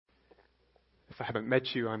If I haven't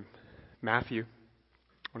met you, I'm Matthew,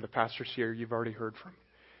 one of the pastors here you've already heard from.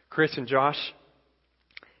 Chris and Josh,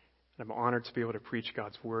 and I'm honored to be able to preach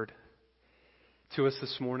God's Word to us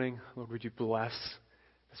this morning. Lord, would you bless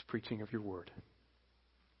this preaching of your Word?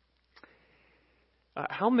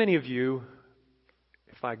 How many of you,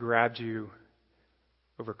 if I grabbed you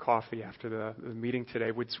over coffee after the meeting today,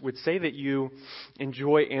 would say that you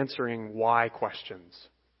enjoy answering why questions?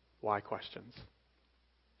 Why questions?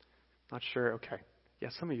 Not sure? Okay. Yeah,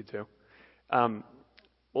 some of you do.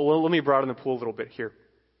 Well, let me broaden the pool a little bit here.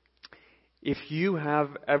 If you have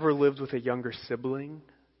ever lived with a younger sibling,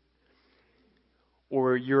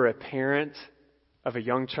 or you're a parent of a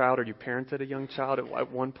young child, or you parented a young child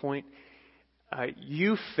at one point,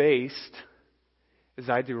 you faced, as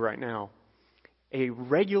I do right now, a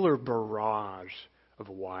regular barrage of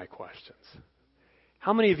why questions.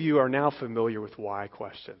 How many of you are now familiar with why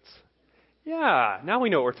questions? Yeah, now we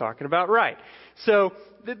know what we're talking about. Right. So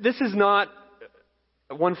this is not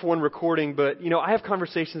a one-for-one recording, but, I have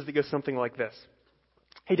conversations that go something like this.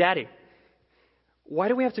 Hey, Daddy, why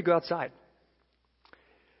do we have to go outside?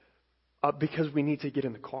 Because we need to get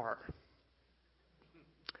in the car.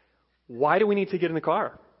 Why do we need to get in the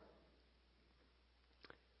car?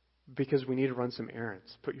 Because we need to run some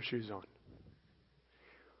errands. Put your shoes on.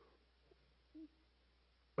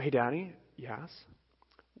 Hey, Daddy, yes?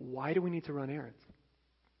 Why do we need to run errands?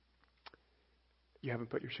 You haven't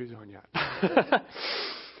put your shoes on yet.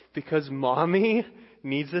 Because Mommy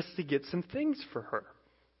needs us to get some things for her.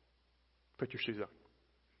 Put your shoes on.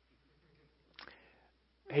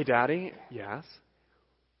 Hey, Daddy, yes?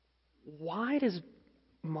 Why does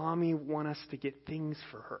Mommy want us to get things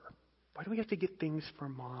for her? Why do we have to get things for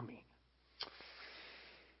Mommy?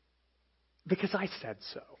 Because I said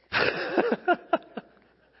so.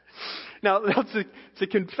 Now, to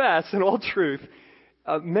confess in all truth,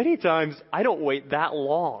 many times I don't wait that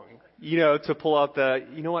long, to pull out the,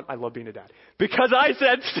 I love being a dad. Because I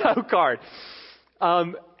said so card.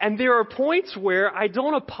 And there are points where I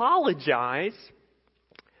don't apologize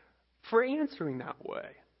for answering that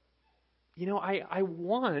way. I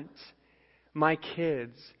want my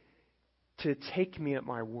kids to take me at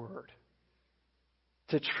my word.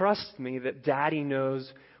 To trust me that Daddy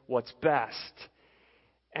knows what's best.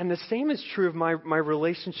 And the same is true of my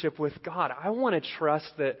relationship with God. I want to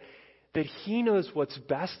trust that He knows what's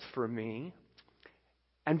best for me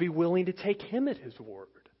and be willing to take Him at His word.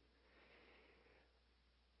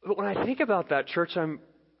 But when I think about that, church, I'm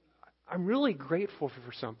really grateful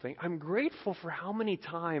for something. I'm grateful for how many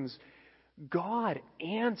times God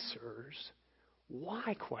answers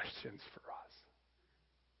why questions for us.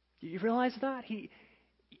 You realize that?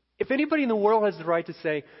 If anybody in the world has the right to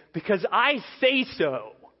say, because I say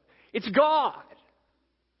so, it's God.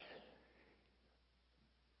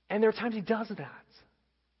 And there are times He does that.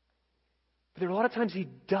 But there are a lot of times He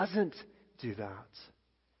doesn't do that.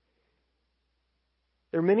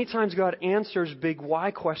 There are many times God answers big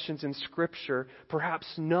why questions in Scripture, perhaps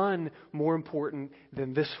none more important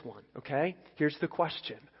than this one, okay? Here's the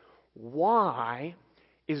question. Why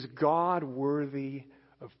is God worthy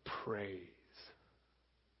of praise?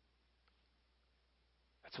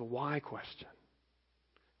 That's a why question.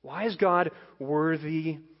 Why is God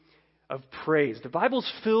worthy of praise? The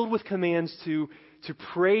Bible's filled with commands to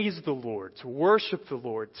praise the Lord, to worship the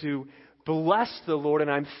Lord, to bless the Lord, and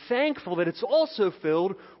I'm thankful that it's also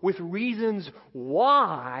filled with reasons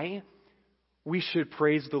why we should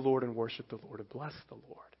praise the Lord and worship the Lord and bless the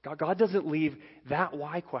Lord. God doesn't leave that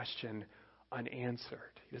why question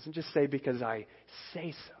unanswered. He doesn't just say, because I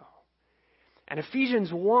say so. And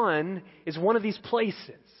Ephesians 1 is one of these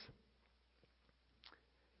places.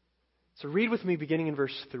 So read with me beginning in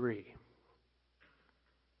verse 3.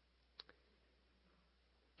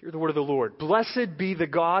 Hear the word of the Lord. Blessed be the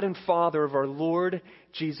God and Father of our Lord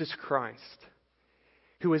Jesus Christ,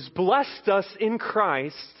 who has blessed us in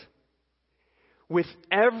Christ with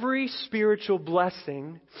every spiritual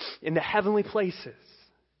blessing in the heavenly places,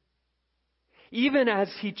 even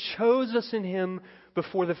as He chose us in Him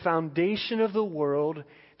before the foundation of the world,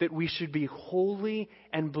 that we should be holy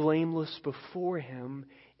and blameless before Him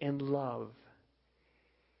in love,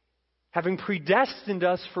 having predestined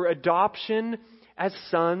us for adoption as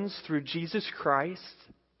sons through Jesus Christ,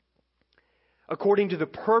 according to the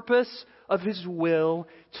purpose of His will,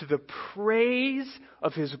 to the praise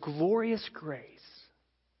of His glorious grace,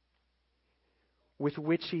 with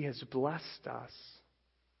which He has blessed us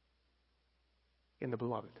in the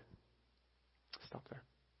Beloved. Stop there.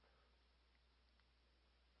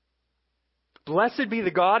 Blessed be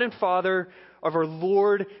the God and Father of our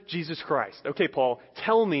Lord Jesus Christ. Okay, Paul,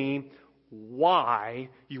 tell me why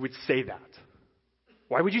you would say that.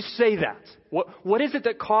 Why would you say that? What is it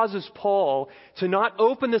that causes Paul to not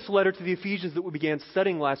open this letter to the Ephesians that we began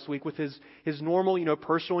studying last week with his normal,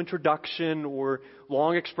 personal introduction or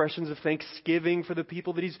long expressions of thanksgiving for the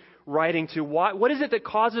people that he's writing to? What is it that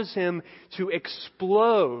causes him to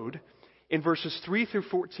explode in verses 3 through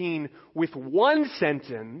 14 with one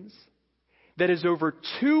sentence that is over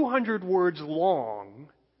 200 words long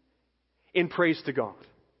in praise to God?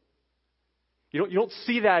 You don't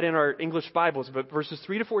see that in our English Bibles, but verses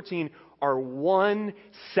 3 to 14 are one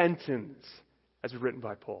sentence as written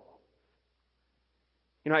by Paul.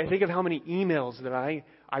 I think of how many emails that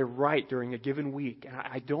I write during a given week, and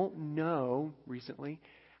I don't know recently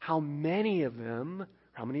how many of them,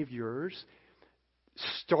 how many of yours,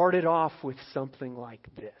 started off with something like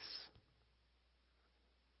this.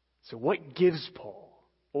 So what gives Paul?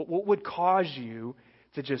 What would cause you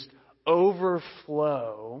to just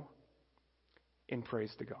overflow in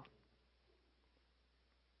praise to God?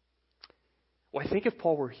 Well, I think if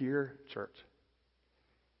Paul were here, church,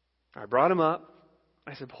 I brought him up.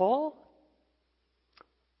 I said, Paul,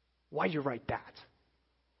 why'd you write that?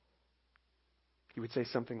 He would say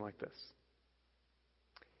something like this: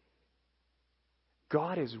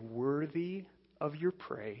 God is worthy of your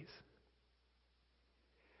praise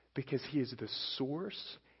because He is the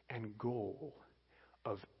source and goal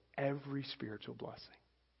of every spiritual blessing.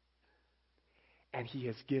 And He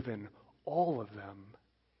has given all of them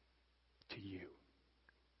to you.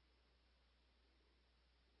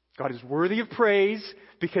 God is worthy of praise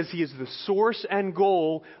because He is the source and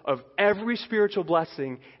goal of every spiritual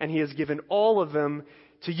blessing, and He has given all of them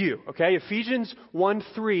to you. Okay? Ephesians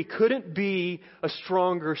 1:3 couldn't be a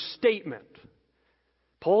stronger statement.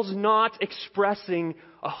 Paul's not expressing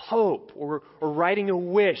a hope or writing a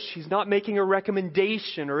wish. He's not making a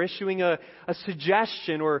recommendation or issuing a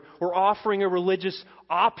suggestion or offering a religious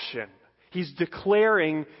option. He's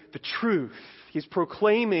declaring the truth. He's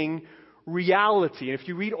proclaiming reality. And if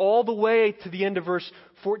you read all the way to the end of verse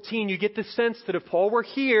 14, you get the sense that if Paul were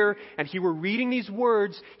here and he were reading these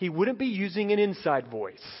words, he wouldn't be using an inside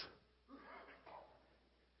voice.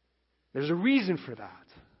 There's a reason for that.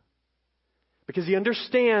 Because he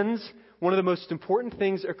understands one of the most important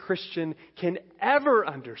things a Christian can ever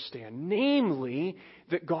understand, namely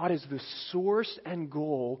that God is the source and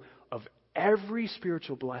goal of every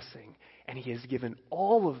spiritual blessing, and He has given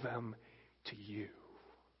all of them to you.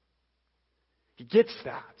 He gets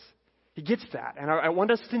that. He gets that. And I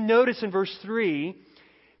want us to notice in verse 3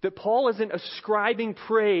 that Paul isn't ascribing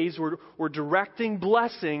praise or directing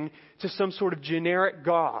blessing to some sort of generic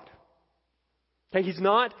God. Okay, he's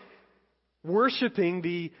not worshiping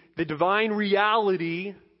the divine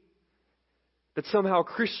reality that somehow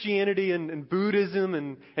Christianity and Buddhism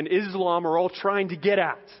and Islam are all trying to get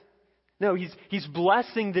at. No, he's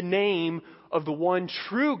blessing the name of the one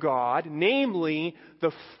true God, namely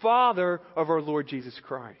the Father of our Lord Jesus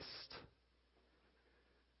Christ.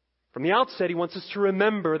 From the outset, he wants us to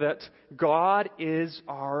remember that God is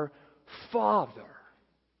our Father.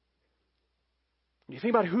 When you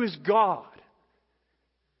think about who is God,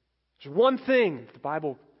 there's one thing the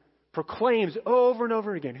Bible proclaims over and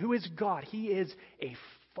over again. Who is God? He is a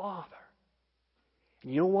Father.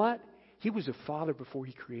 And you know what? He was a Father before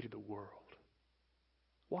He created the world.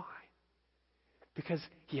 Why? Because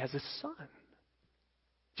He has a Son.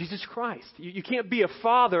 Jesus Christ. You can't be a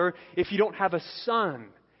father if you don't have a son.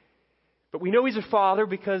 But we know He's a Father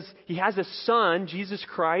because He has a Son, Jesus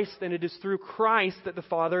Christ, and it is through Christ that the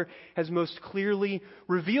Father has most clearly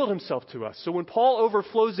revealed Himself to us. So when Paul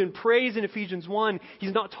overflows in praise in Ephesians 1,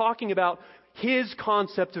 he's not talking about his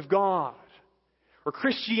concept of God or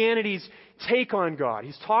Christianity's take on God.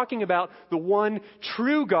 He's talking about the one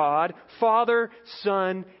true God, Father,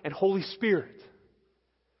 Son, and Holy Spirit.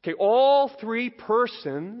 Okay, all three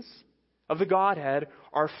persons of the Godhead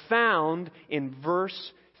are found in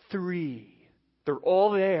verse 3. They're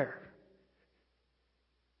all there.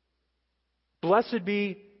 Blessed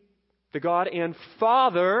be the God and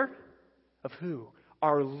Father of who?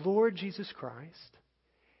 Our Lord Jesus Christ,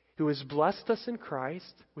 who has blessed us in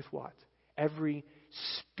Christ with what? Every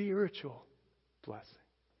spiritual blessing.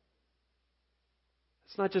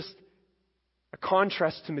 It's not just a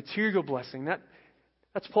contrast to material blessing.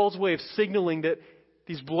 That's Paul's way of signaling that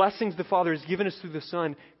these blessings the Father has given us through the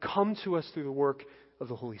Son come to us through the work of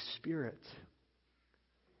the Holy Spirit.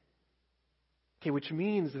 Okay, which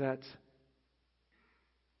means that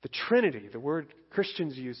the Trinity, the word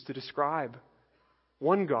Christians use to describe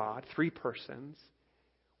one God, three persons,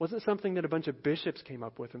 wasn't something that a bunch of bishops came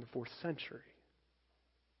up with in the 4th century.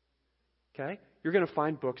 Okay? You're going to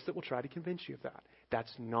find books that will try to convince you of that.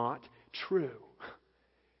 That's not true.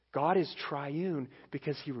 God is triune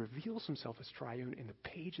because he reveals himself as triune in the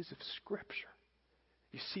pages of Scripture.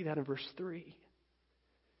 You see that in verse 3.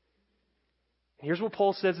 And here's what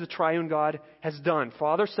Paul says the triune God has done.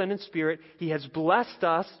 Father, Son, and Spirit, he has blessed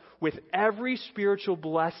us with every spiritual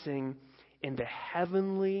blessing in the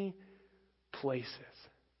heavenly places.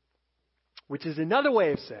 Which is another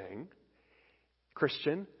way of saying,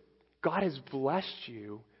 Christian, God has blessed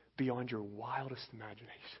you beyond your wildest imagination.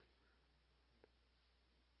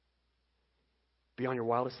 Beyond your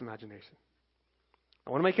wildest imagination. I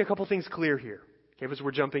want to make a couple things clear here, okay, as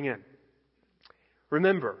we're jumping in.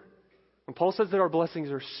 Remember, when Paul says that our blessings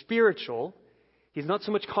are spiritual, he's not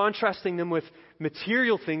so much contrasting them with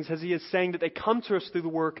material things as he is saying that they come to us through the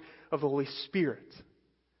work of the Holy Spirit.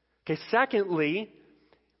 Okay, secondly,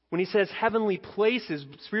 when he says heavenly places,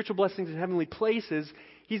 spiritual blessings in heavenly places,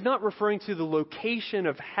 he's not referring to the location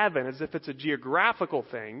of heaven as if it's a geographical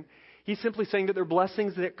thing. He's simply saying that they're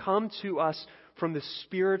blessings that come to us from the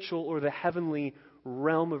spiritual or the heavenly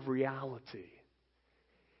realm of reality.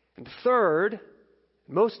 And third,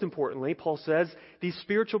 most importantly, Paul says, these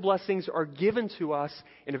spiritual blessings are given to us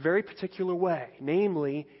in a very particular way,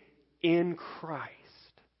 namely in Christ.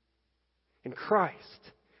 In Christ.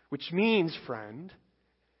 Which means, friend,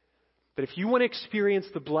 that if you want to experience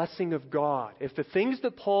the blessing of God, if the things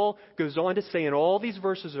that Paul goes on to say in all these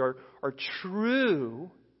verses are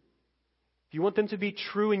true, if you want them to be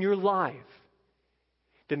true in your life,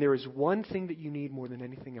 then there is one thing that you need more than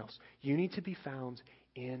anything else. You need to be found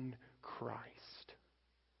in Christ.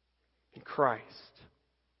 In Christ.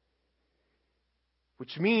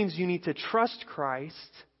 Which means you need to trust Christ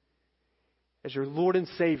as your Lord and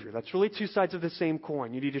Savior. That's really two sides of the same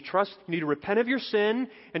coin. You need to repent of your sin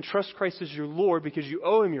and trust Christ as your Lord because you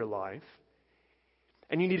owe him your life.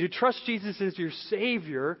 And you need to trust Jesus as your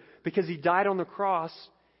Savior because he died on the cross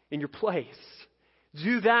in your place.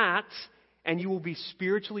 Do that, and you will be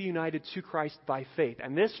spiritually united to Christ by faith.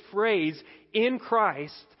 And this phrase, in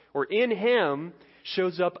Christ, or in him,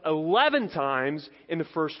 shows up 11 times in the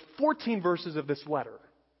first 14 verses of this letter.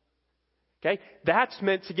 Okay? That's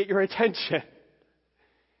meant to get your attention.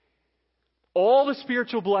 All the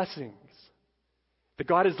spiritual blessings that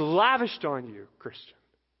God has lavished on you, Christian,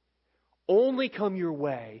 only come your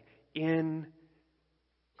way in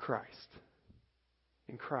Christ.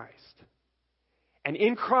 In Christ. And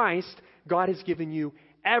in Christ, God has given you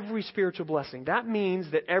every spiritual blessing. That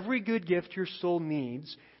means that every good gift your soul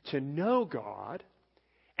needs to know God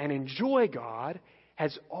and enjoy God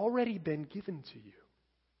has already been given to you.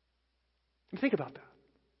 And think about that.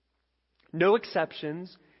 No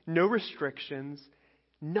exceptions, no restrictions,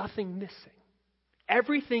 nothing missing.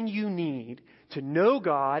 Everything you need to know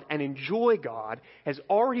God and enjoy God has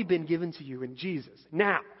already been given to you in Jesus.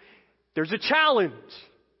 Now, there's a challenge.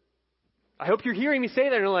 I hope you're hearing me say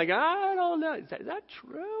that and you're like, I don't know. Is that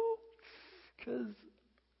true? Because,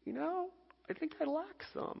 I think I lack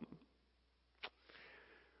some.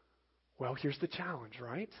 Well, here's the challenge,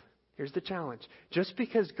 right? Here's the challenge. Just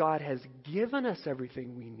because God has given us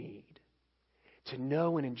everything we need to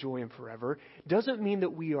know and enjoy him forever doesn't mean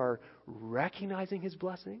that we are recognizing his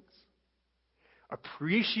blessings,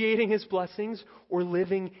 appreciating his blessings, or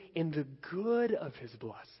living in the good of his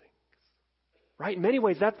blessings. Right? In many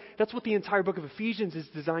ways, that's what the entire book of Ephesians is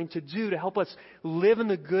designed to do, to help us live in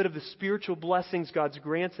the good of the spiritual blessings God's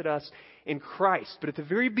granted us in Christ. But at the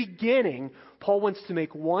very beginning, Paul wants to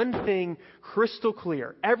make one thing crystal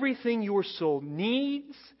clear. Everything your soul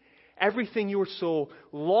needs, everything your soul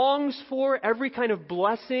longs for, every kind of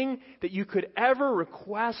blessing that you could ever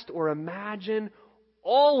request or imagine,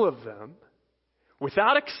 all of them,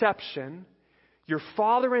 without exception, your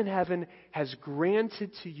Father in heaven has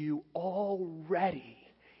granted to you already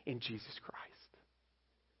in Jesus Christ.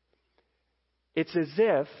 It's as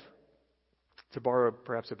if, to borrow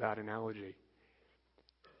perhaps a bad analogy,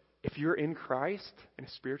 if you're in Christ in a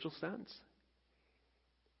spiritual sense,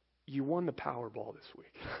 you won the Powerball this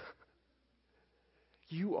week.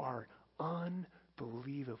 You are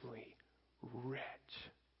unbelievably rich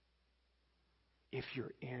if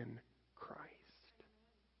you're in Christ.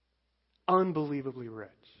 Unbelievably rich.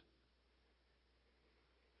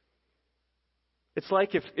 It's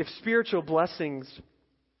like if spiritual blessings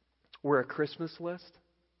were a Christmas list,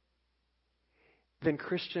 then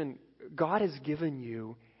Christian, God has given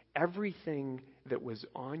you everything that was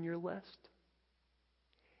on your list,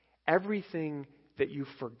 everything that you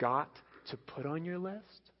forgot to put on your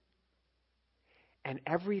list, and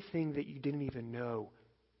everything that you didn't even know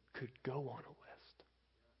could go on a list.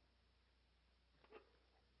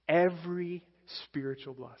 Every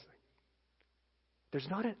spiritual blessing. There's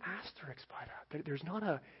not an asterisk by that. There's not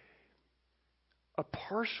a a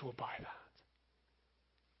partial by that.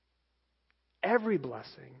 Every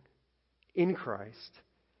blessing in Christ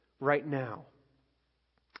right now.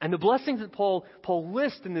 And the blessings that Paul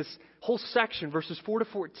lists in this whole section, verses 4 to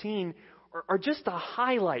 14, are just a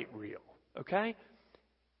highlight reel, okay?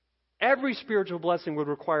 Every spiritual blessing would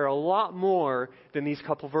require a lot more than these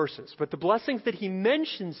couple verses. But the blessings that he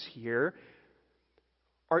mentions here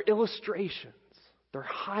are illustrations. They're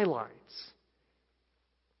highlights.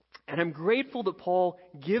 And I'm grateful that Paul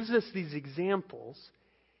gives us these examples.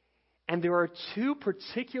 And there are two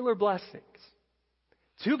particular blessings.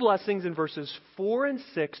 Two blessings in verses 4 and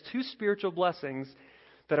 6, two spiritual blessings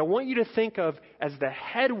that I want you to think of as the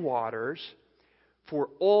headwaters for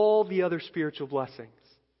all the other spiritual blessings.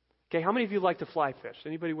 Okay, how many of you like to fly fish?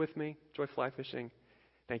 Anybody with me? Enjoy fly fishing?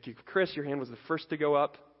 Thank you. Chris, your hand was the first to go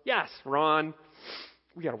up. Yes, Ron.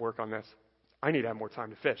 We got to work on this. I need to have more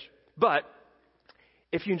time to fish. But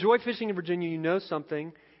if you enjoy fishing in Virginia, you know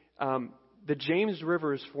something. The James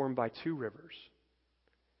River is formed by two rivers.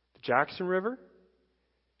 The Jackson River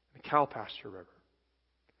and the Calpasture River.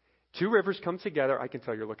 Two rivers come together. I can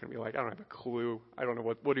tell you're looking at me like, I don't have a clue. I don't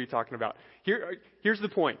know what are you talking about. Here's the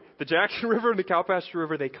point. The Jackson River and the Calpasture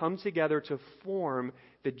River, they come together to form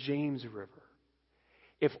the James River.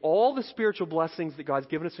 If all the spiritual blessings that God's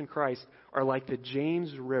given us in Christ are like the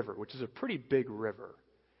James River, which is a pretty big river,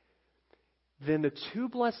 then the two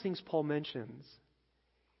blessings Paul mentions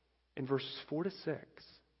in verses 4 to 6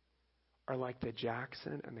 are like the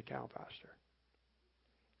Jackson and the Calpasture.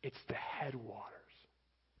 It's the headwaters.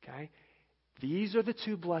 Okay? These are the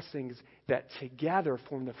two blessings that together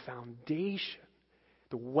form the foundation,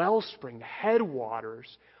 the wellspring, the headwaters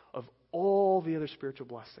of all the other spiritual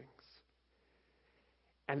blessings.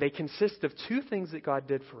 And they consist of two things that God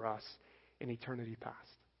did for us in eternity past.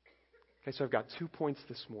 Okay, so I've got 2 points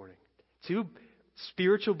this morning. Two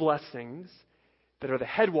spiritual blessings that are the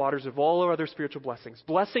headwaters of all our other spiritual blessings.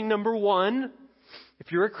 Blessing number one,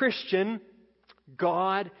 if you're a Christian,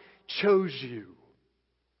 God chose you.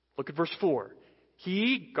 Look at verse 4.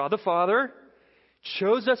 He, God the Father,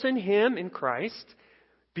 chose us in Him, in Christ,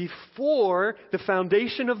 before the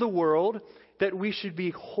foundation of the world, that we should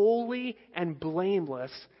be holy and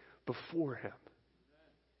blameless before Him.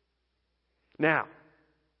 Now,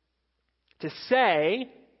 to say, in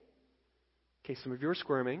case some of you are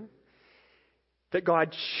squirming, that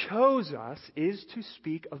God chose us is to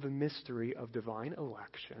speak of the mystery of divine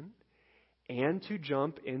election and to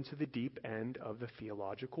jump into the deep end of the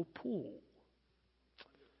theological pool.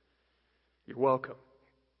 You're welcome.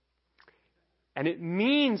 And it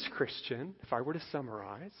means, Christian, if I were to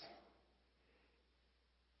summarize,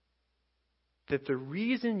 that the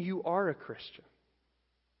reason you are a Christian,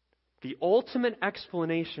 the ultimate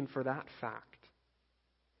explanation for that fact,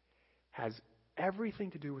 has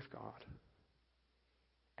everything to do with God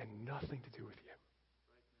and nothing to do with you.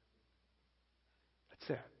 That's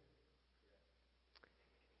it.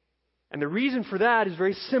 And the reason for that is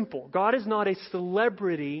very simple. God is not a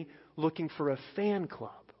celebrity looking for a fan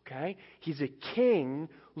club, okay? He's a king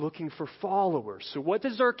looking for followers. So what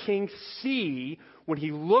does our king see when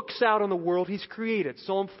he looks out on the world he's created?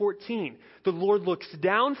 Psalm 14. The Lord looks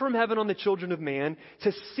down from heaven on the children of man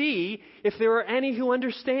to see if there are any who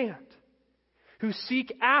understand, who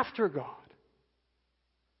seek after God.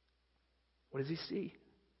 What does he see?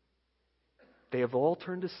 They have all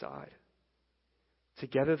turned aside.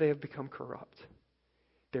 Together they have become corrupt.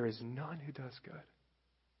 There is none who does good.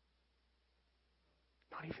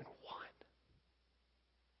 Not even one.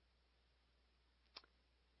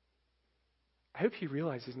 I hope you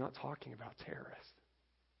realize he's not talking about terrorists.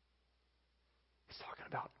 He's talking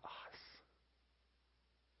about us.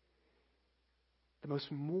 The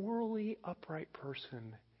most morally upright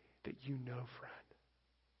person that you know, friend,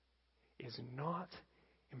 is not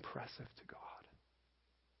impressive to God.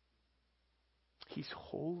 He's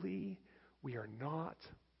holy. We are not.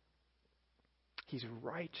 He's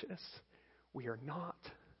righteous. We are not.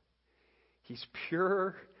 He's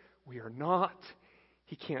pure. We are not.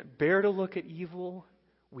 He can't bear to look at evil.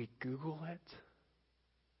 We Google it.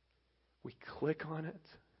 We click on it.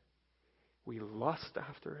 We lust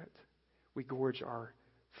after it. We gorge our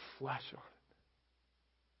flesh on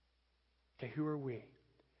it. Okay, who are we?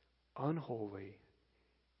 Unholy,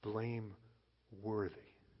 blame-worthy.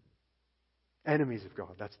 Enemies of God.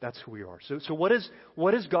 That's who we are. So what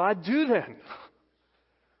does God do then?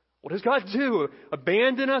 What does God do?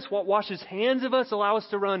 Abandon us? Wash His hands of us? Allow us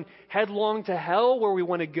to run headlong to hell where we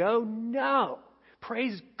want to go? No.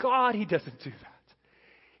 Praise God, He doesn't do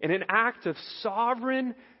that. In an act of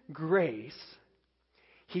sovereign grace,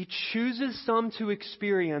 He chooses some to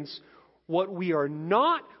experience what we are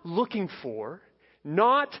not looking for,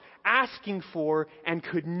 not asking for and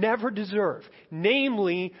could never deserve,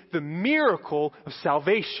 namely the miracle of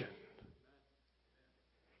salvation.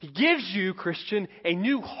 He gives you, Christian, a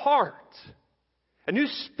new heart, a new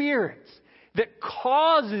spirit that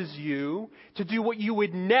causes you to do what you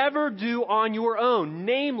would never do on your own,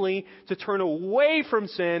 namely to turn away from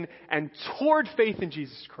sin and toward faith in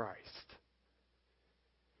Jesus Christ.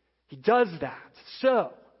 He does that.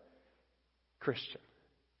 So, Christian,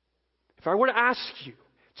 if I were to ask you,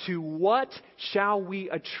 to what shall we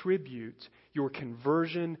attribute your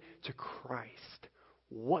conversion to Christ?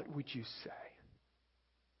 What would you say?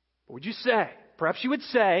 What would you say? Perhaps you would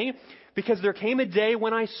say, because there came a day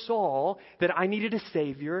when I saw that I needed a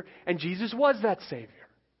Savior, and Jesus was that Savior.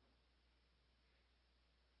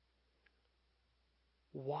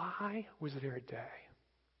 Why was there a day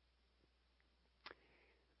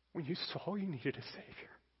when you saw you needed a Savior?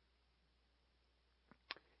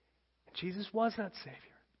 And Jesus was that Savior.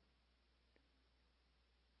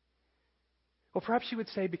 Well, perhaps you would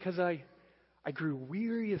say, because I grew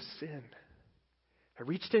weary of sin. I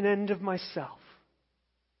reached an end of myself.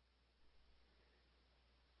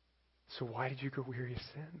 So why did you grow weary of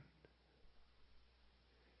sin?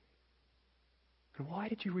 And why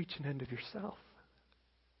did you reach an end of yourself?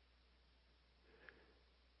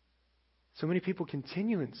 So many people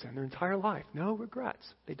continue in sin their entire life. No regrets.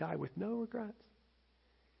 They die with no regrets.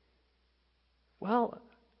 Well,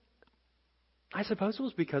 I suppose it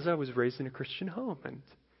was because I was raised in a Christian home, and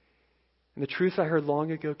the truth I heard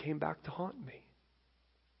long ago came back to haunt me.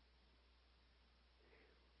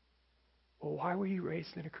 Well, why were you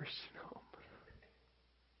raised in a Christian home?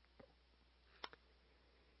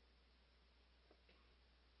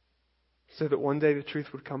 So that one day the truth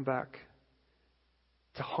would come back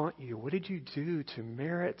to haunt you. What did you do to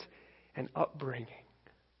merit an upbringing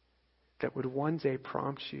that would one day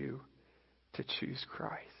prompt you to choose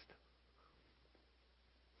Christ?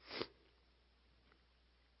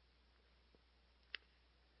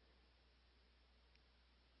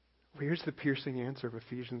 Well, here's the piercing answer of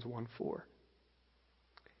Ephesians 1:4.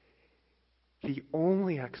 The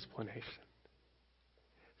only explanation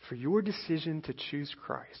for your decision to choose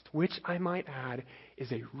Christ, which I might add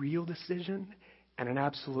is a real decision and an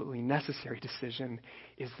absolutely necessary decision,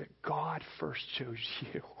 is that God first chose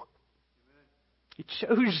you. He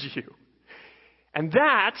chose you. And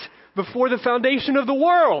that before the foundation of the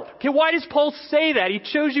world. Okay, why does Paul say that? He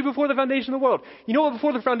chose you before the foundation of the world. You know what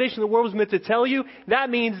before the foundation of the world was meant to tell you? That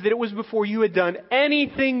means that it was before you had done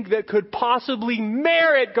anything that could possibly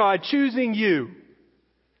merit God choosing you.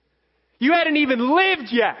 You hadn't even lived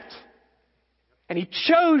yet. And He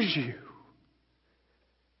chose you.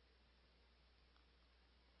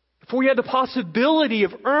 Before you had the possibility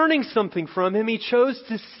of earning something from Him, He chose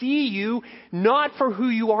to see you not for who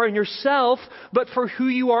you are in yourself, but for who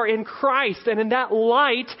you are in Christ. And in that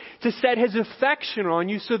light, to set His affection on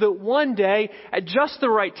you so that one day, at just the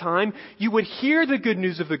right time, you would hear the good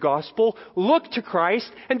news of the gospel, look to Christ,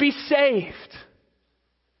 and be saved.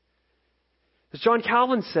 As John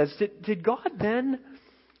Calvin says, did God then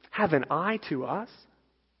have an eye to us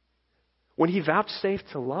when He vouchsafed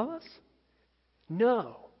to love us?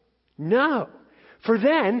 No. No. For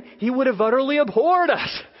then He would have utterly abhorred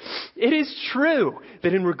us. It is true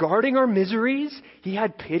that in regarding our miseries, He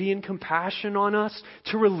had pity and compassion on us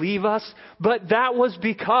to relieve us. But that was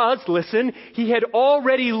because, listen, He had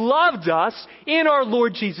already loved us in our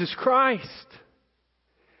Lord Jesus Christ.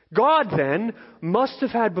 God then must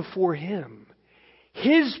have had before Him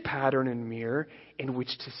His pattern and mirror in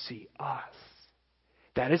which to see us.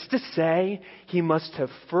 That is to say, He must have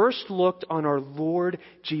first looked on our Lord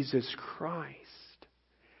Jesus Christ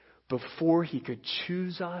before He could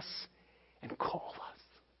choose us and call us.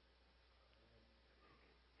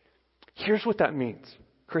 Here's what that means,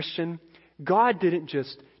 Christian. God didn't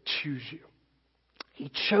just choose you.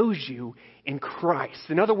 He chose you in Christ.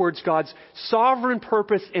 In other words, God's sovereign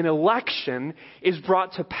purpose in election is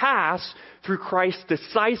brought to pass through Christ's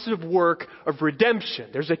decisive work of redemption.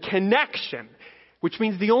 There's a connection, which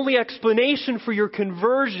means the only explanation for your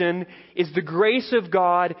conversion is the grace of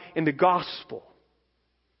God in the gospel.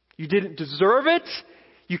 You didn't deserve it.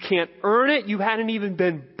 You can't earn it. You hadn't even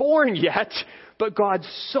been born yet. But God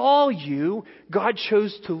saw you. God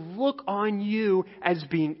chose to look on you as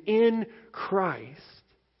being in Christ.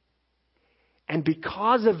 And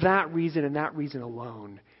because of that reason and that reason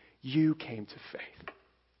alone, you came to faith.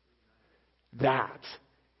 That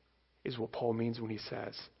is what Paul means when he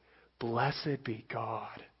says, "Blessed be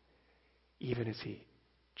God, even as He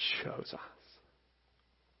chose us."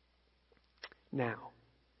 Now,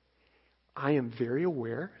 I am very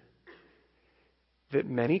aware that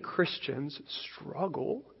many Christians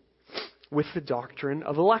struggle with the doctrine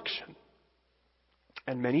of election.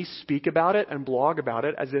 And many speak about it and blog about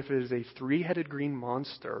it as if it is a three-headed green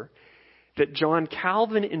monster that John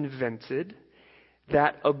Calvin invented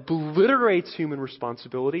that obliterates human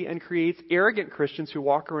responsibility and creates arrogant Christians who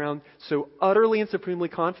walk around so utterly and supremely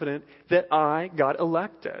confident that I got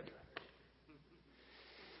elected.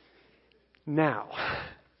 Now,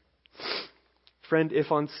 friend,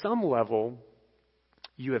 if on some level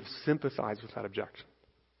you have sympathized with that objection,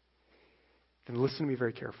 then listen to me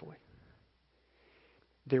very carefully.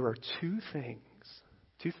 There are two things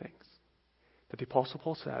that the Apostle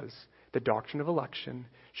Paul says the doctrine of election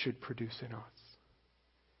should produce in us.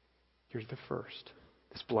 Here's the first.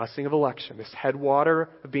 This blessing of election, this headwater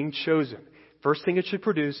of being chosen. First thing it should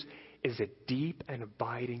produce is a deep and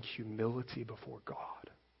abiding humility before God.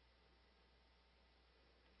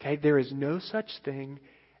 Okay, there is no such thing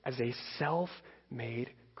as a self-made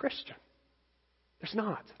Christian. There's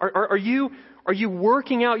not. Are you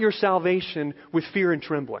working out your salvation with fear and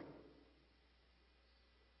trembling?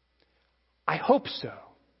 I hope so.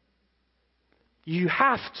 You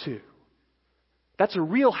have to. That's a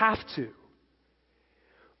real have to.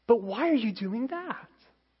 But why are you doing that?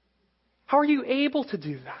 How are you able to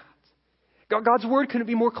do that? God's word couldn't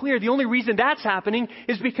be more clear. The only reason that's happening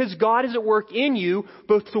is because God is at work in you,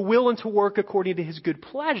 both to will and to work according to His good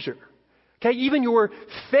pleasure. Okay, even your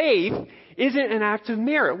faith isn't an act of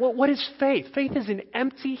merit. What is faith? Faith is an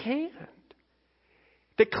empty hand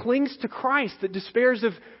that clings to Christ, that despairs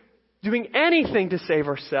of doing anything to save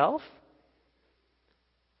ourselves.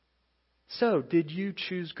 So, did you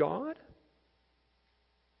choose God,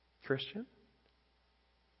 Christian?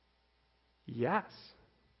 Yes,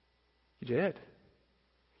 you did.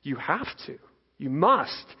 You have to. You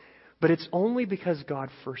must. But it's only because God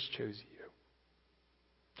first chose you.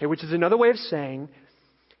 Okay, which is another way of saying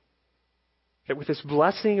that with this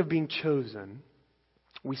blessing of being chosen,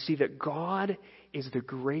 we see that God is the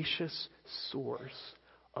gracious source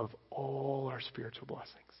of all our spiritual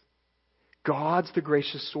blessings. God's the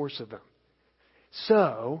gracious source of them.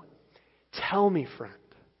 So, tell me, friend,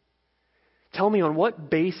 tell me on what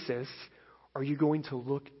basis are you going to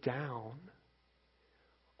look down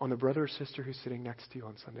on the brother or sister who's sitting next to you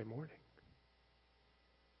on Sunday morning?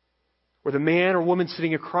 Or the man or woman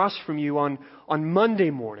sitting across from you on Monday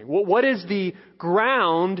morning? What is the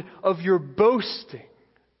ground of your boasting?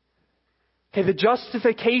 Okay, the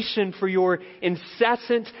justification for your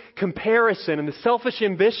incessant comparison and the selfish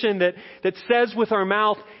ambition that says with our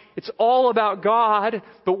mouth, it's all about God,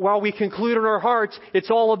 but while we conclude in our hearts,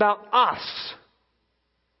 it's all about us.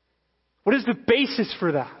 What is the basis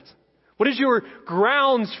for that? What is your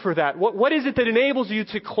grounds for that? What is it that enables you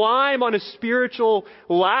to climb on a spiritual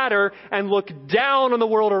ladder and look down on the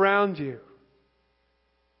world around you?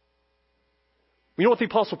 You know what the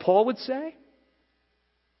Apostle Paul would say?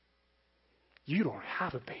 You don't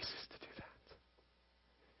have a basis to do that.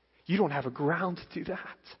 You don't have a ground to do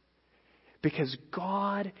that. Because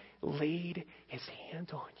God laid His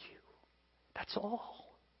hand on you. That's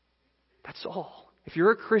all. That's all. If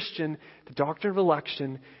you're a Christian, the doctrine of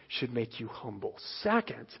election should make you humble.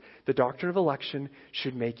 Second, the doctrine of election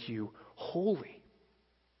should make you holy.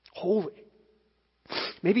 Holy.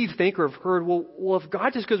 Maybe you think or have heard, well, if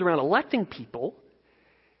God just goes around electing people,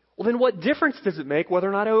 well, then what difference does it make whether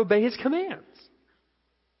or not I obey His commands?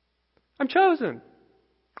 I'm chosen.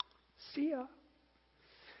 See ya.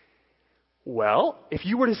 Well, if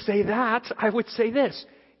you were to say that, I would say this.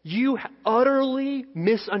 You utterly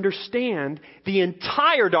misunderstand the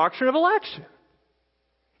entire doctrine of election.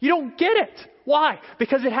 You don't get it. Why?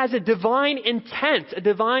 Because it has a divine intent, a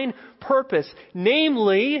divine purpose.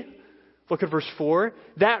 Namely, look at verse 4,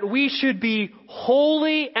 that we should be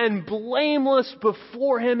holy and blameless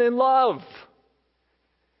before Him in love.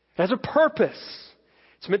 It has a purpose.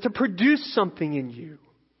 It's meant to produce something in you.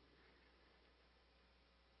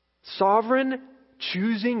 Sovereign,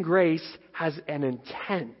 choosing grace has an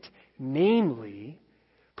intent, namely,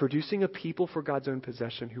 producing a people for God's own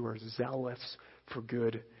possession who are zealous for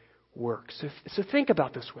good works. So think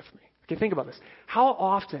about this with me. Okay, think about this. How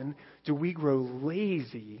often do we grow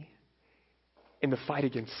lazy in the fight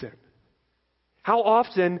against sin? How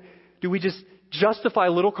often do we just justify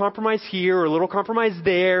a little compromise here or a little compromise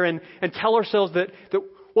there and tell ourselves that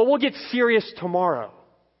we'll get serious tomorrow?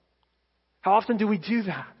 How often do we do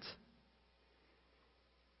that?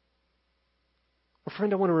 Well,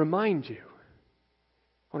 friend, I want to remind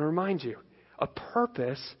you, a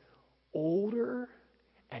purpose older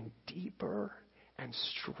and deeper and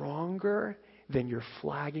stronger than your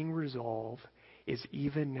flagging resolve is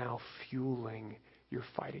even now fueling your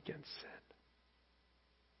fight against sin.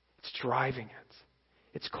 It's driving it.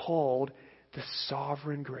 It's called the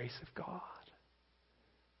sovereign grace of God.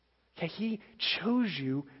 Okay, He chose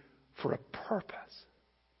you for a purpose.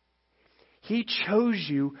 He chose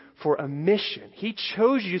you for a mission. He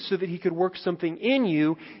chose you so that He could work something in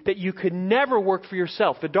you that you could never work for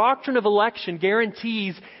yourself. The doctrine of election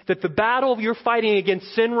guarantees that the battle you're fighting against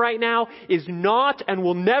sin right now is not and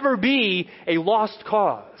will never be a lost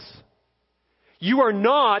cause. You are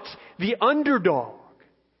not the underdog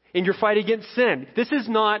in your fight against sin. This is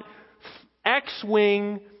not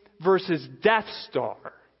X-Wing versus Death Star.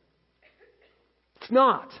 It's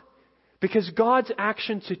not. Because God's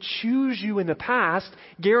action to choose you in the past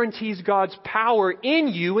guarantees God's power in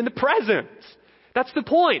you in the present. That's the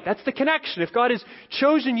point. That's the connection. If God has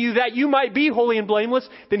chosen you that you might be holy and blameless,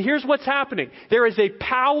 then here's what's happening. There is a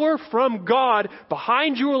power from God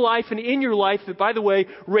behind your life and in your life that, by the way,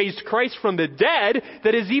 raised Christ from the dead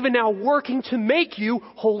that is even now working to make you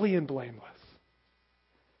holy and blameless.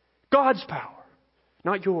 God's power,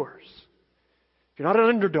 not yours. You're not an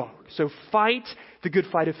underdog. So fight the good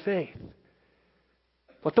fight of faith.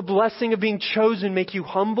 Let the blessing of being chosen make you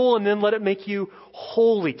humble, and then let it make you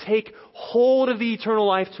holy. Take hold of the eternal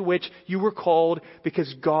life to which you were called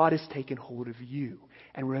because God has taken hold of you.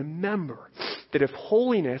 And remember that if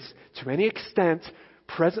holiness to any extent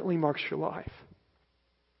presently marks your life,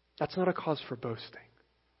 that's not a cause for boasting.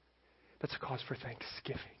 That's a cause for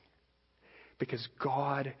thanksgiving. Because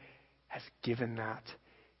God has given that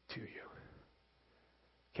to you.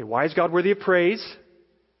 Okay, why is God worthy of praise?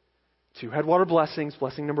 2 Headwater blessings.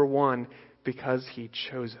 Blessing number 1, because He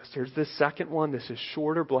chose us. Here's the second one. This is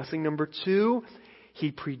shorter. Blessing number 2,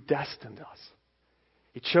 He predestined us.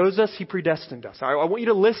 He chose us. He predestined us. I want you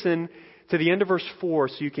to listen to the end of verse 4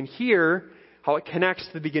 so you can hear how it connects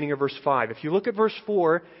to the beginning of verse 5. If you look at verse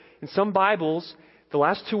 4, in some Bibles, the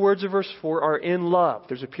last 2 words of verse 4 are in love.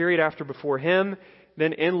 There's a period after before Him,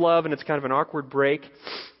 then in love, and it's kind of an awkward break.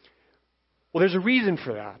 Well, there's a reason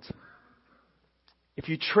for that. If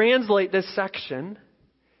you translate this section,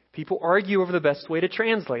 people argue over the best way to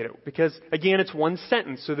translate it. Because, again, it's one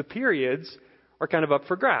sentence, so the periods are kind of up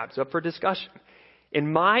for grabs, up for discussion.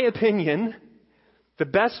 In my opinion, the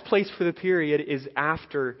best place for the period is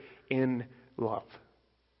after in love.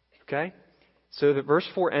 Okay? So that verse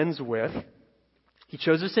 4 ends with, He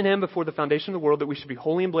chose us in Him before the foundation of the world that we should be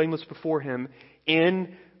holy and blameless before Him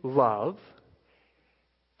in love,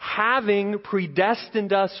 having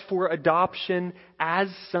predestined us for adoption as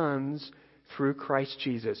sons through Christ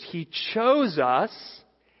Jesus. He chose us,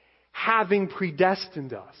 having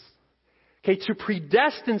predestined us. Okay, to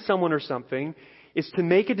predestine someone or something is to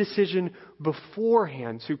make a decision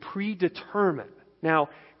beforehand, to predetermine. Now,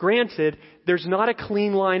 granted, there's not a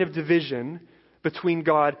clean line of division between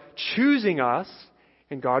God choosing us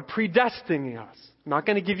and God predestining us. I'm not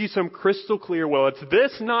going to give you some crystal clear, well, it's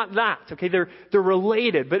this, not that. Okay, they're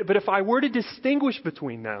related. But if I were to distinguish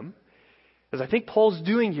between them, as I think Paul's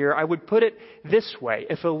doing here, I would put it this way.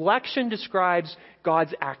 If election describes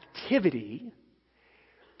God's activity,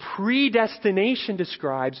 predestination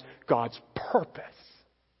describes God's purpose.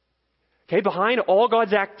 Okay, behind all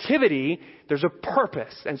God's activity, there's a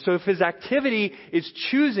purpose. And so if His activity is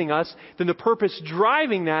choosing us, then the purpose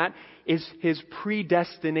driving that is His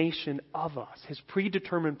predestination of us. His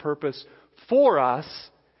predetermined purpose for us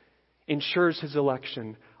ensures His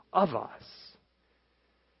election of us.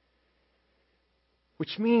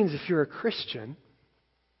 Which means if you're a Christian,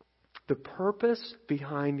 the purpose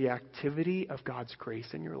behind the activity of God's grace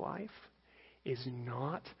in your life is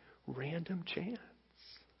not random chance.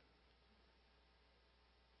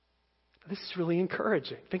 This is really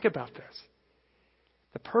encouraging. Think about this.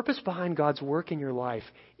 The purpose behind God's work in your life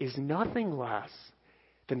is nothing less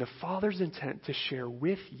than the Father's intent to share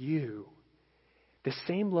with you the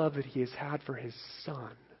same love that He has had for His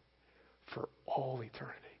Son for all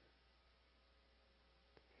eternity.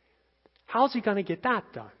 How's He going to get that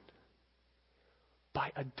done?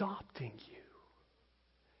 By adopting you.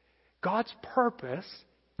 God's purpose,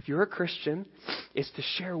 if you're a Christian, is to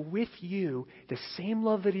share with you the same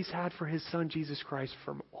love that He's had for His Son, Jesus Christ,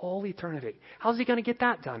 from all eternity. How's He going to get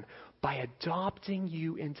that done? By adopting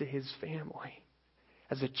you into His family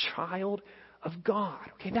as a child of God.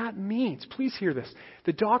 Okay, that means, please hear this,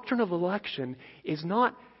 the doctrine of election is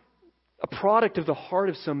not a product of the heart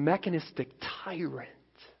of some mechanistic tyrant.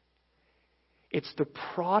 It's the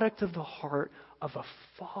product of the heart of a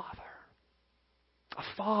father. A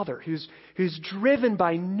father who's driven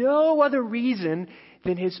by no other reason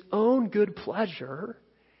than His own good pleasure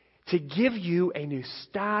to give you a new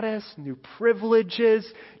status, new privileges,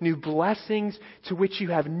 new blessings to which you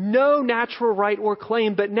have no natural right or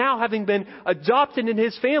claim, but now having been adopted in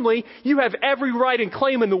His family, you have every right and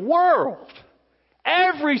claim in the world.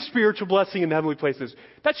 Every spiritual blessing in the heavenly places.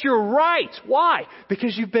 That's your right. Why?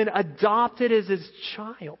 Because you've been adopted as His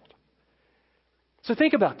child. So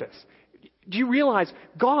think about this. Do you realize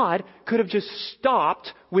God could have just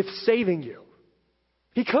stopped with saving you?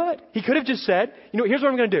 He could. He could have just said, here's what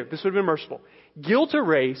I'm going to do. This would have been merciful. Guilt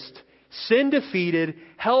erased, sin defeated,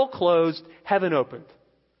 hell closed, heaven opened.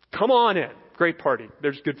 Come on in. Great party.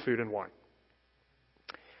 There's good food and wine.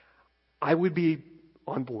 I would be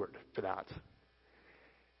on board for that.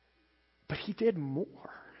 But He did more.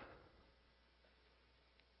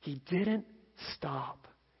 He didn't stop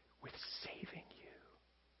with saving you.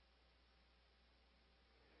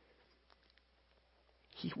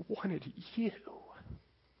 He wanted you.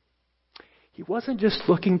 He wasn't just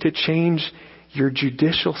looking to change your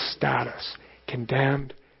judicial status,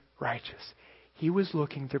 condemned, righteous. He was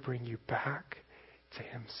looking to bring you back to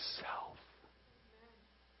Himself.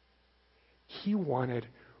 He wanted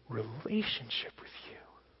relationship with you.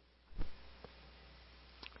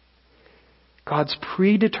 God's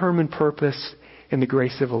predetermined purpose in the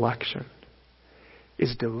grace of election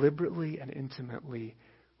is deliberately and intimately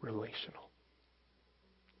relational.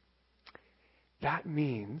 That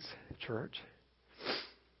means, church,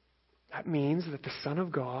 that the Son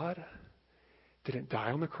of God didn't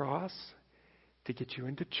die on the cross to get you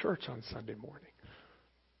into church on Sunday morning.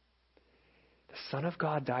 The Son of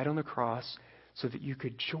God died on the cross so that you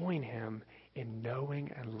could join Him in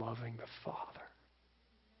knowing and loving the Father.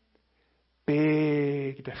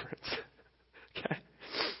 Big difference. Okay?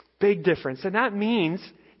 Big difference. And that means,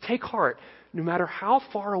 take heart, no matter how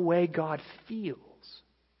far away God feels.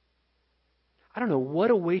 I don't know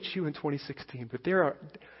what awaits you in 2016, but there are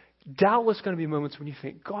doubtless going to be moments when you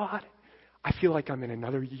think, God, I feel like I'm in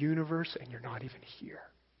another universe and You're not even here.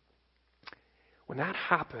 When that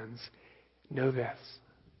happens, know this.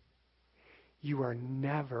 You are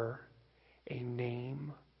never a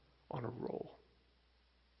name on a roll.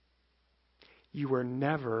 You are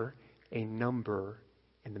never a number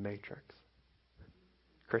in the matrix.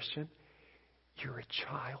 Christian, you're a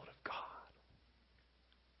child of God.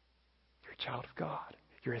 You're a child of God.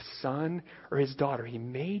 You're His son or His daughter. He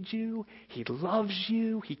made you. He loves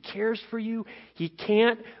you. He cares for you. He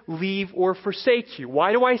can't leave or forsake you.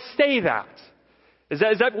 Why do I say that? Is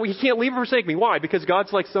that He can't leave or forsake me? Why? Because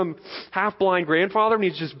God's like some half-blind grandfather and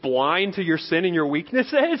He's just blind to your sin and your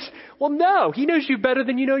weaknesses? Well, no. He knows you better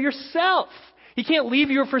than you know yourself. He can't leave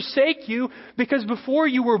you or forsake you because before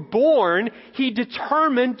you were born, He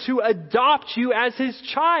determined to adopt you as His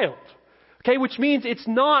child. Okay, which means it's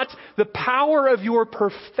not the power of your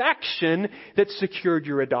perfection that secured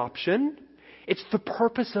your adoption. It's the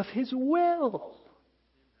purpose of His will.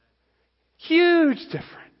 Huge difference.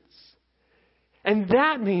 And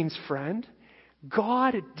that means, friend,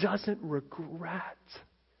 God doesn't regret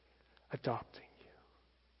adopting you.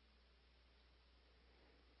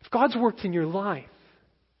 If God's worked in your life,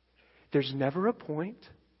 there's never a point,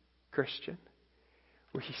 Christian,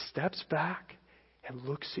 where He steps back and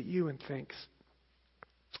looks at you and thinks,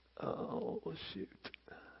 oh, shoot.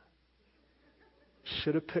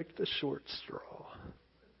 Should have picked the short straw.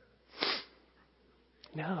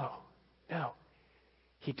 No.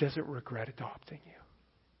 He doesn't regret adopting you.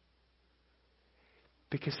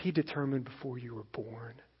 Because He determined before you were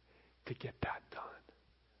born to get that done.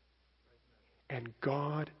 And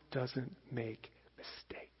God doesn't make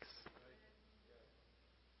mistakes.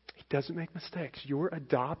 He doesn't make mistakes. Your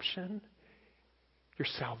adoption, your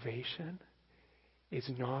salvation is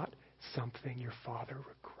not something your Father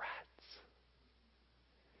regrets.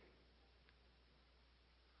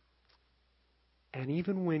 And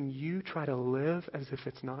even when you try to live as if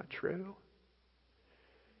it's not true,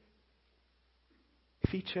 if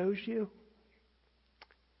He chose you,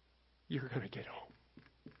 you're going to get home.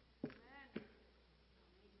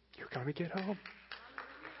 You're going to get home.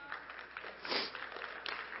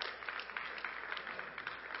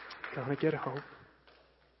 Going to get home.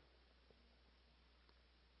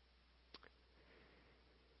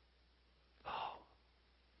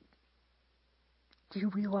 Do you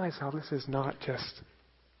realize how this is not just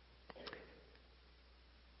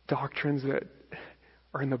doctrines that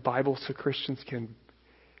are in the Bible so Christians can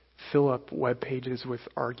fill up web pages with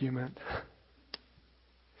argument?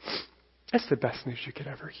 That's the best news you could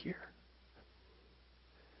ever hear.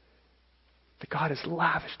 That God has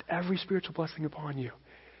lavished every spiritual blessing upon you.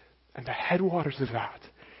 And the headwaters of that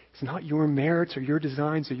is not your merits or your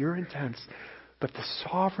designs or your intents, but the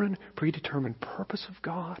sovereign, predetermined purpose of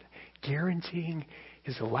God, guaranteeing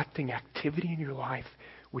His electing activity in your life,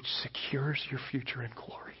 which secures your future in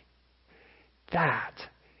glory. That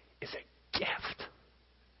is a gift.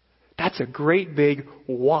 That's a great big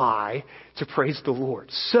why to praise the Lord.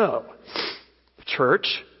 So, church,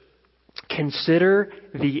 consider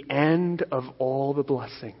the end of all the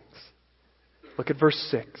blessings. Look at verse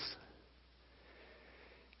 6.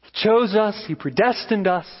 He chose us, He predestined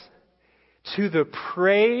us to the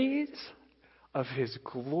praise of His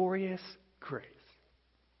glorious grace.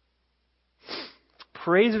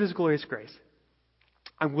 Praise of His glorious grace.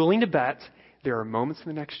 I'm willing to bet there are moments in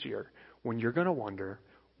the next year when you're going to wonder,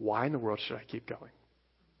 why in the world should I keep going?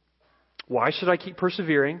 Why should I keep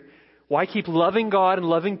persevering? Why keep loving God and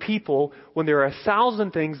loving people when there are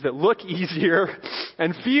 1,000 things that look easier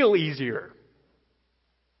and feel easier?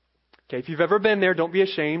 Okay, if you've ever been there, don't be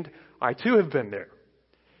ashamed. I too have been there.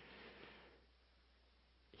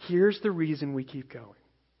 Here's the reason we keep going.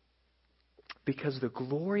 Because the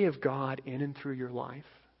glory of God in and through your life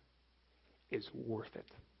is worth it.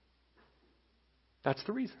 That's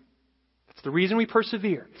the reason. That's the reason we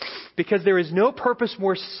persevere. Because there is no purpose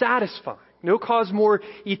more satisfying, no cause more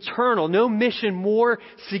eternal, no mission more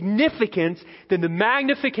significant than the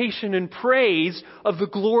magnification and praise of the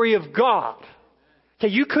glory of God.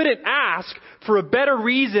 Okay, you couldn't ask for a better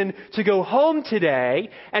reason to go home today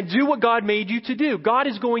and do what God made you to do. God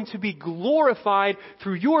is going to be glorified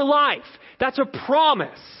through your life. That's a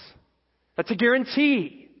promise. That's a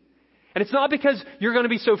guarantee. And it's not because you're going to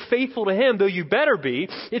be so faithful to Him, though you better be.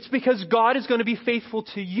 It's because God is going to be faithful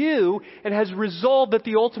to you and has resolved that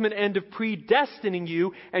the ultimate end of predestining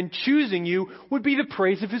you and choosing you would be the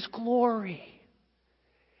praise of His glory.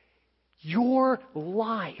 Your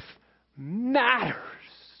life matters.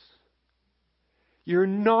 You're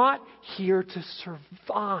not here to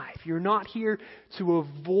survive. You're not here to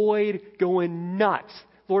avoid going nuts.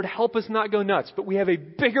 Lord, help us not go nuts. But we have a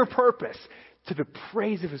bigger purpose, to the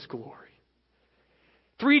praise of His glory.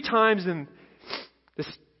 3 times in this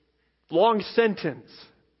long sentence,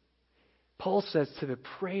 Paul says, to the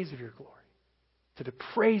praise of your glory. To the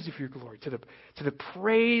praise of your glory. To the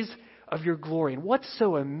praise of your glory. And what's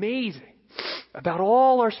so amazing about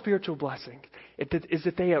all our spiritual blessings is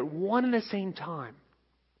that they at one and the same time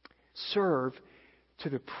serve to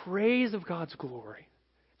the praise of God's glory,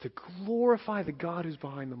 to glorify the God who's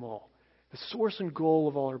behind them all, the source and goal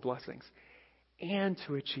of all our blessings, and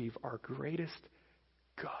to achieve our greatest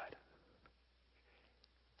good.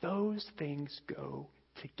 Those things go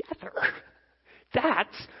together.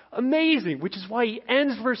 That's amazing, which is why he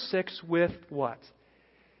ends verse 6 with what?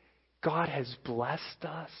 God has blessed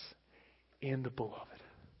us in the beloved,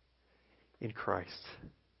 in Christ.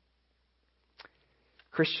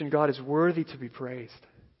 Christian, God is worthy to be praised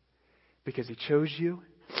because He chose you,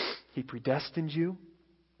 He predestined you.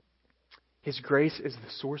 His grace is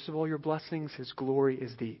the source of all your blessings. His glory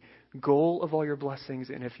is the goal of all your blessings.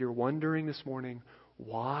 And if you're wondering this morning,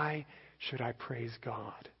 why should I praise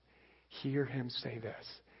God? Hear Him say this: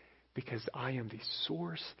 because I am the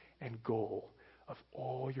source and goal of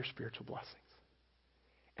all your spiritual blessings.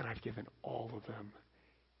 And I've given all of them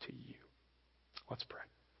to you. Let's pray.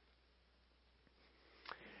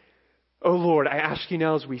 Oh Lord, I ask you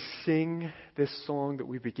now as we sing this song that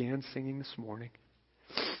we began singing this morning,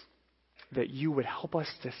 that you would help us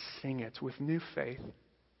to sing it with new faith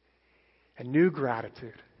and new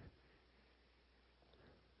gratitude.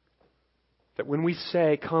 That when we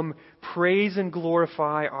say, come praise and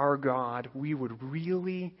glorify our God, we would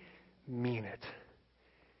really mean it.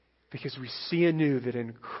 Because we see anew that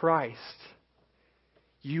in Christ,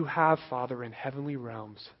 you have, Father, in heavenly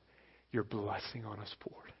realms, your blessing on us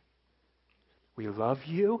poured. We love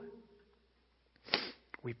you.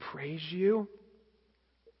 We praise you.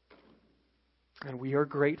 And we are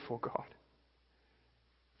grateful, God,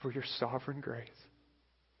 for your sovereign grace.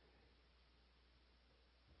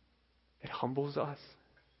 It humbles us,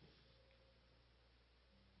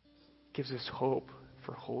 gives us hope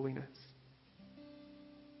for holiness,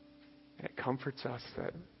 and it comforts us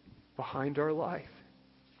that behind our life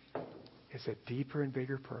is a deeper and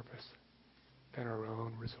bigger purpose than our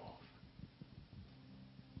own resolve.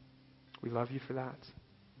 We love you for that.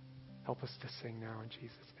 Help us to sing now in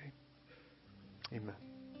Jesus' name. Amen.